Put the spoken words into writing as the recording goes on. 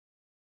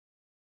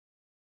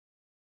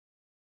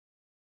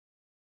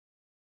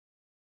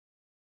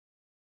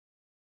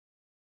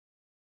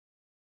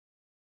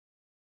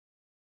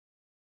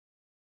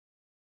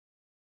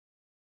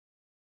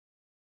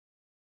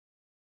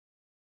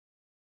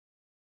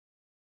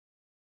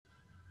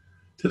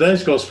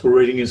Today's Gospel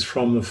reading is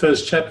from the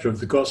first chapter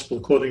of the Gospel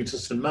according to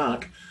St.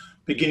 Mark,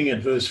 beginning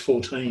at verse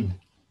 14.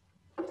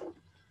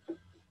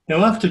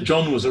 Now after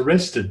John was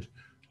arrested,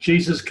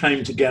 Jesus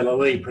came to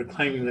Galilee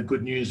proclaiming the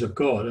good news of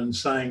God and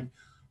saying,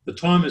 "The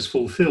time is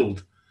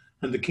fulfilled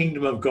and the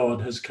kingdom of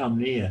God has come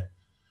near.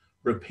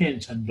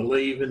 Repent and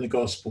believe in the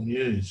gospel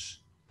news."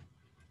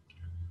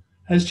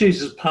 As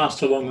Jesus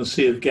passed along the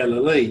Sea of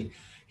Galilee,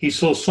 he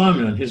saw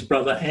Simon and his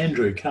brother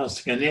Andrew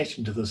casting a net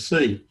into the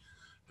sea,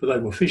 for they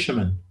were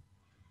fishermen.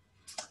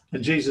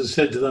 And Jesus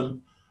said to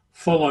them,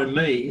 "Follow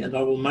me, and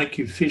I will make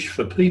you fish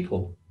for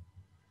people."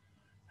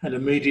 And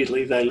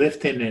immediately they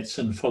left their nets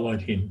and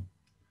followed him.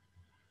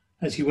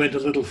 As he went a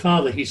little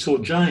farther, he saw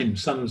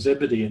James, son of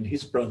Zebedee, and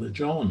his brother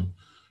John,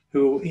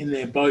 who were in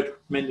their boat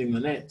mending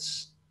the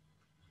nets.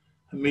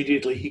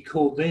 Immediately he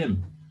called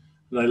them,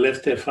 and they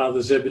left their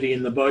father Zebedee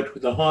in the boat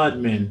with the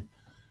hired men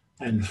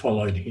and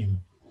followed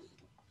him.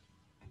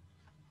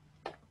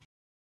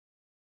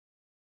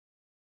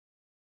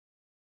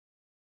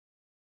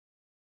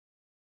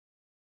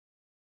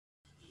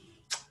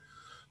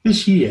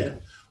 This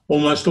year,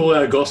 almost all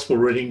our Gospel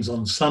readings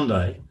on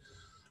Sunday,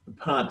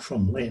 apart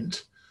from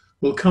Lent,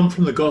 will come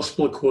from the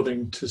Gospel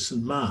according to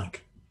St.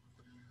 Mark.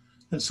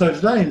 And so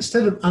today,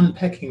 instead of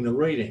unpacking the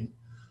reading,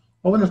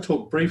 I want to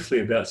talk briefly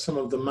about some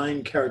of the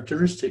main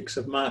characteristics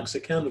of Mark's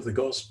account of the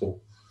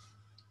Gospel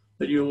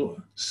that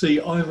you'll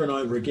see over and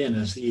over again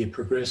as the year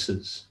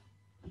progresses.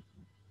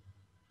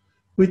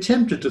 We're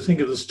tempted to think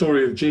of the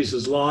story of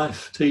Jesus'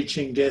 life,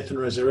 teaching, death and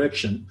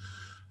resurrection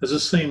as a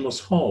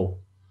seamless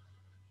whole.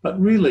 But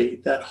really,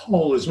 that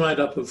whole is made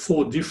up of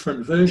 4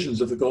 different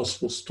versions of the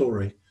Gospel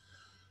story,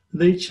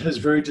 and each has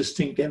very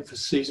distinct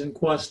emphases and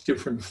quite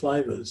different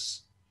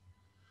flavours.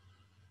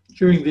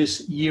 During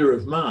this year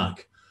of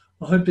Mark,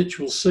 I hope that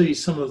you will see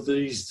some of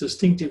these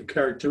distinctive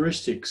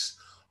characteristics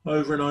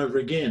over and over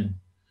again,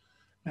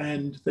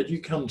 and that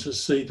you come to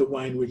see the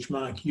way in which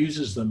Mark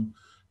uses them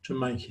to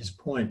make his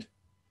point.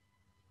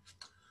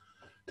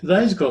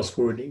 Today's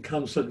Gospel reading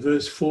comes at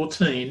verse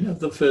 14 of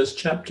the first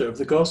chapter of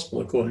the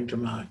Gospel according to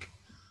Mark.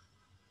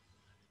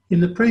 In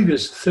the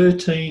previous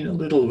 13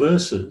 little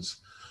verses,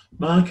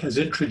 Mark has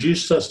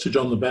introduced us to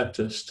John the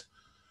Baptist,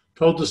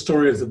 told the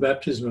story of the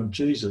baptism of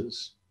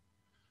Jesus.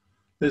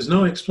 There's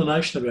no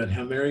explanation about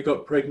how Mary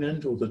got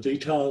pregnant or the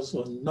details,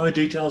 or no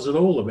details at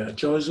all about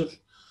Joseph,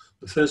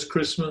 the first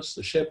Christmas,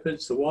 the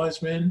shepherds, the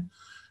wise men,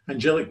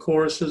 angelic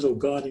choruses or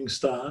guiding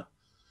star.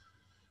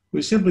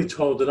 We're simply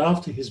told that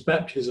after his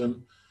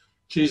baptism,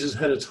 Jesus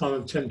had a time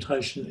of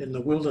temptation in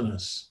the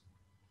wilderness.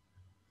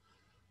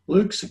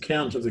 Luke's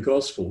account of the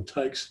Gospel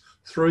takes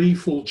 3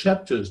 full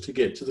chapters to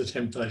get to the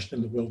temptation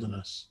in the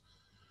wilderness.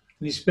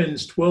 And he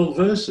spends 12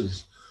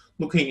 verses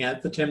looking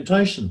at the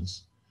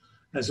temptations,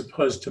 as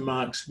opposed to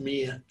Mark's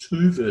mere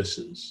 2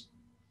 verses.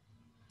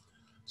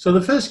 So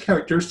the first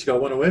characteristic I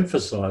want to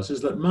emphasise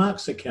is that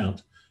Mark's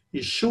account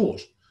is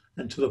short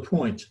and to the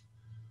point.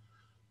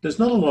 There's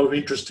not a lot of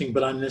interesting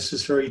but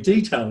unnecessary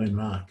detail in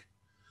Mark.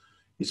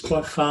 It's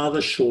by far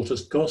the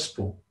shortest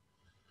Gospel.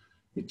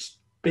 It's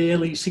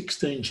barely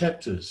 16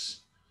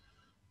 chapters.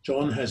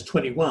 John has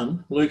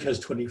 21, Luke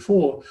has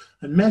 24,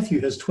 and Matthew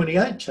has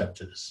 28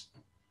 chapters.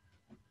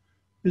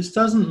 This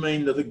doesn't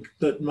mean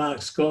that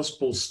Mark's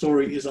Gospel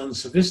story is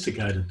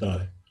unsophisticated,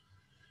 though.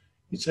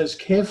 It's as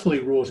carefully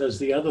wrought as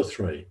the other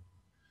 3,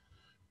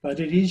 but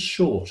it is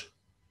short.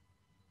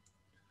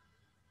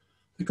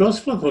 The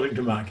Gospel according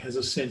to Mark has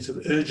a sense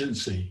of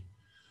urgency.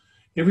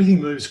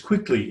 Everything moves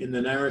quickly in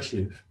the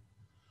narrative.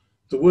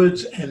 The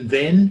words "and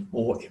then,"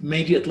 or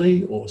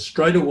 "immediately," or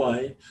 "straight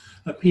away"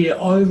 appear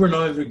over and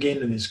over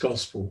again in this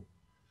Gospel.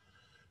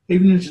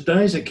 Even in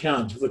today's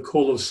account of the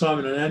call of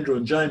Simon and Andrew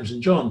and James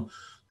and John,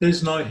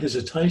 there's no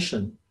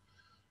hesitation.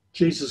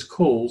 Jesus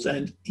calls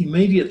and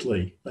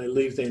immediately they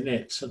leave their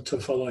nets to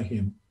follow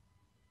him.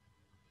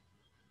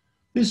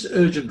 This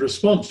urgent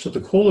response to the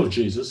call of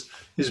Jesus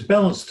is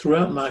balanced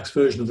throughout Mark's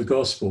version of the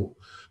Gospel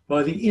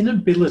by the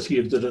inability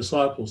of the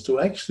disciples to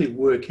actually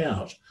work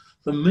out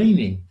the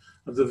meaning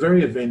of the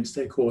very events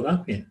they're caught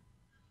up in.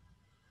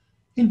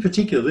 In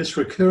particular, this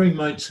recurring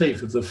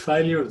motif of the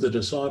failure of the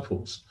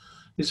disciples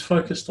is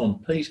focused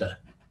on Peter.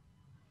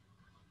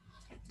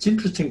 It's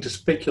interesting to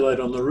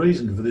speculate on the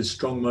reason for this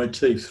strong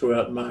motif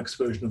throughout Mark's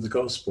version of the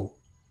Gospel.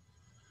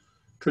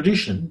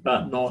 Tradition,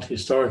 but not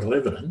historical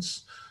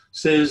evidence,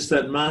 says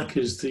that Mark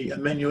is the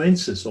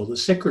amanuensis, or the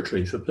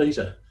secretary for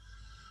Peter,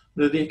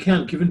 that the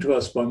account given to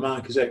us by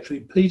Mark is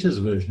actually Peter's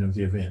version of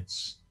the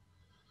events.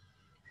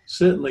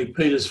 Certainly,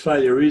 Peter's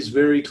failure is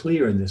very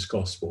clear in this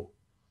Gospel.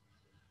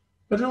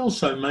 But it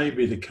also may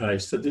be the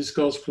case that this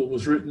Gospel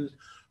was written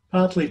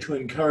partly to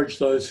encourage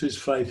those whose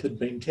faith had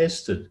been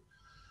tested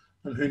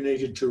and who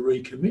needed to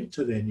recommit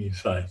to their new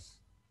faith.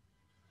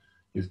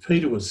 If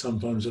Peter was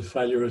sometimes a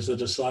failure as a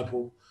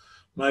disciple,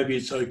 maybe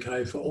it's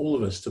okay for all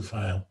of us to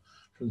fail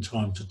from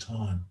time to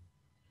time.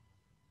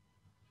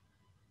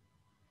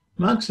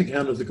 Mark's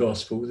account of the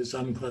Gospel, with its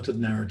uncluttered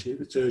narrative,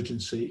 its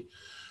urgency,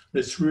 and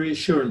its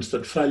reassurance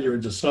that failure in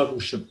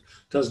discipleship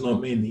does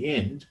not mean the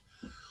end,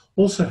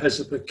 also has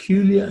a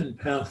peculiar and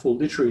powerful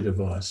literary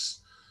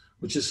device,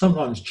 which is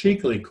sometimes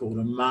cheekily called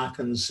a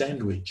Markan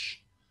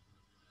sandwich.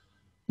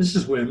 This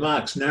is where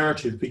Mark's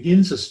narrative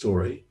begins a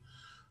story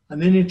and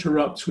then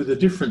interrupts with a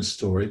different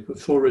story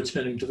before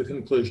returning to the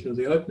conclusion of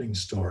the opening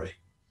story.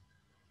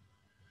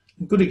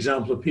 A good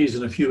example appears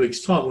in a few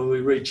weeks' time when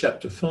we read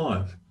chapter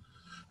 5.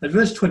 At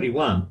verse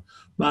 21,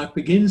 Mark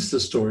begins the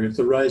story of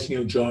the raising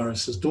of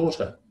Jairus'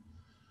 daughter.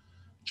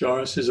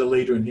 Jairus is a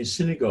leader in his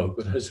synagogue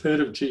but has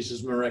heard of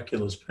Jesus'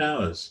 miraculous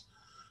powers,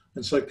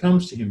 and so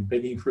comes to him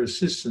begging for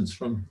assistance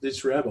from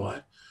this rabbi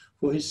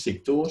for his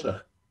sick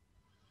daughter.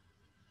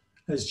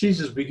 As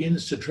Jesus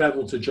begins to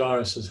travel to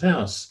Jairus'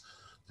 house,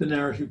 the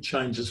narrative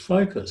changes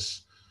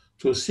focus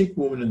to a sick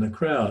woman in the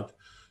crowd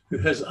who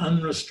has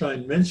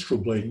unrestrained menstrual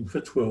bleeding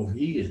for 12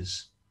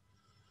 years.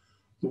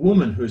 The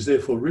woman, who is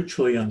therefore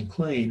ritually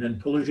unclean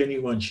and pollute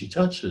anyone she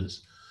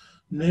touches,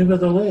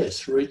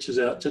 nevertheless reaches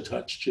out to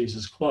touch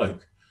Jesus'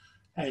 cloak,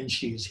 and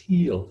she is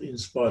healed in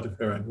spite of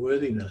her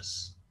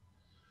unworthiness.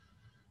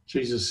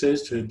 Jesus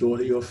says to her,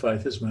 "Daughter, your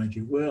faith has made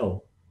you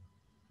well."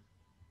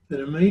 Then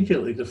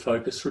immediately the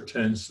focus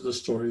returns to the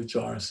story of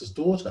Jairus'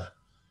 daughter.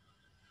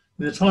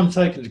 In the time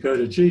taken to go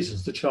to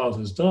Jesus, the child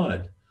has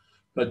died,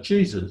 but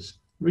Jesus,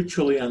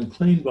 ritually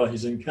unclean by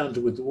his encounter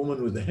with the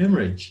woman with the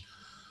hemorrhage,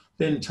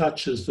 then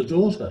touches the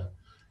daughter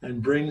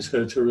and brings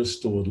her to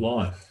restored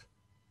life.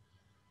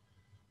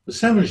 The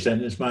sandwich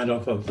then is made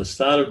up of the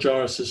start of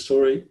Jairus'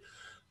 story,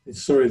 the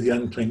story of the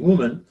unclean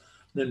woman, and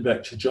then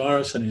back to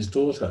Jairus and his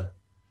daughter.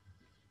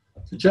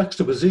 The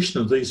juxtaposition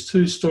of these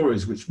two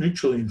stories, which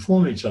mutually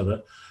inform each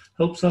other,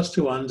 helps us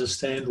to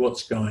understand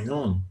what's going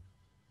on.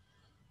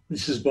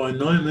 This is by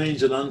no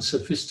means an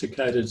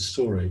unsophisticated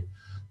story,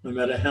 no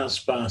matter how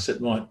sparse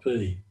it might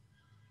be.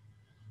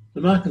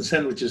 The Markan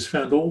sandwich is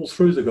found all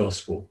through the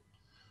Gospel.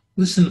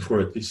 Listen for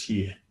it this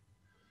year.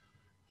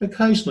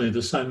 Occasionally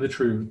the same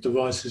literary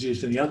device is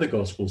used in the other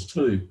Gospels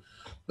too,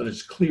 but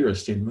it's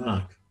clearest in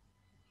Mark.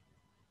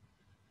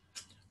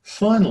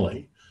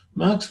 Finally,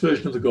 Mark's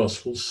version of the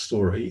Gospel's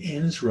story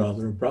ends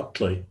rather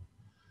abruptly.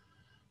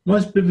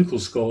 Most biblical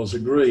scholars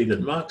agree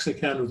that Mark's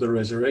account of the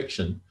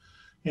resurrection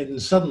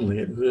ends suddenly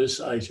at verse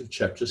 8 of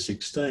chapter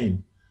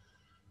 16,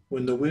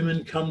 when the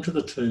women come to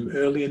the tomb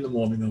early in the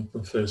morning of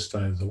the first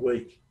day of the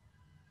week.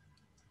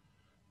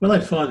 When they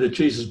find that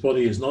Jesus'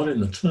 body is not in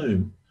the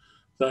tomb,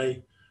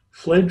 they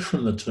fled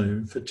from the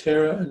tomb, for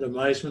terror and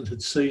amazement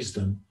had seized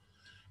them,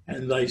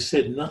 and they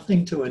said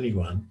nothing to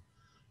anyone,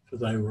 for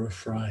they were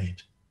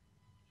afraid.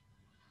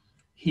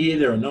 Here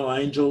there are no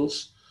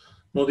angels,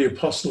 nor the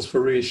apostles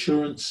for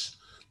reassurance,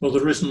 nor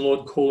the risen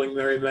Lord calling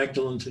Mary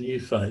Magdalene to new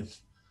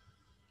faith.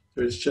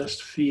 There is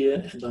just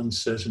fear and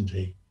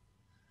uncertainty.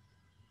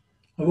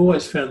 I've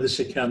always found this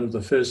account of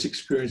the first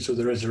experience of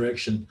the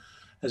resurrection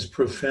as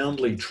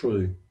profoundly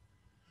true.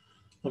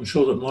 I'm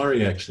sure that my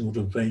reaction would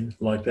have been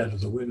like that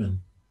of the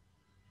women.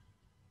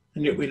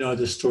 And yet we know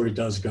the story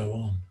does go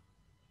on.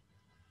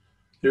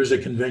 There is a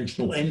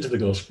conventional end to the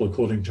Gospel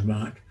according to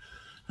Mark,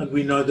 and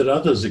we know that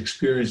others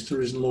experienced the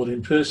risen Lord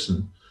in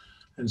person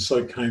and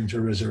so came to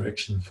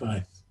resurrection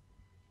faith.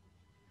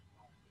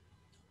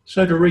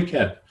 So to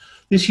recap,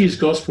 this year's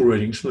Gospel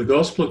readings from the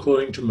Gospel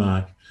according to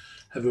Mark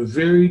have a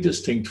very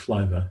distinct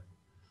flavour.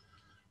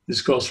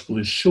 This Gospel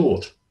is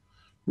short,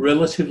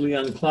 relatively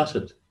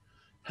uncluttered,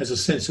 has a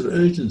sense of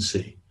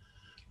urgency,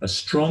 a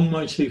strong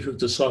motif of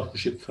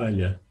discipleship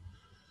failure,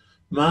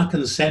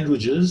 Markan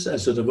sandwiches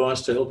as a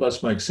device to help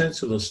us make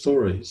sense of the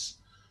stories,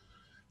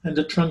 and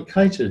a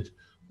truncated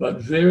but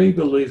very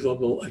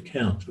believable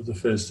account of the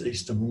first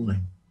Easter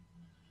morning.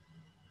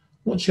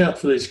 Watch out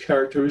for these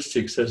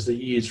characteristics as the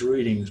year's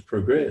readings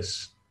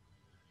progress.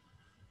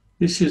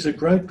 This is a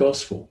great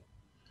Gospel.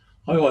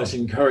 I always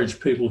encourage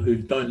people who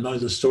don't know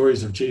the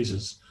stories of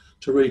Jesus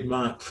to read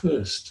Mark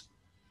first.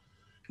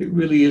 It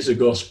really is a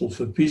Gospel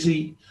for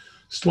busy,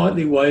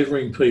 slightly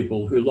wavering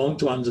people who long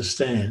to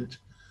understand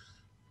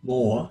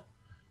more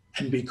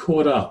and be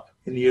caught up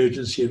in the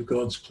urgency of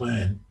God's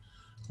plan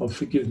of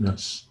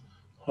forgiveness,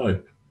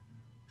 hope,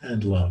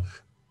 and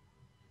love.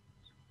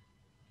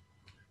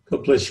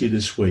 God bless you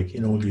this week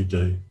in all you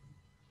do.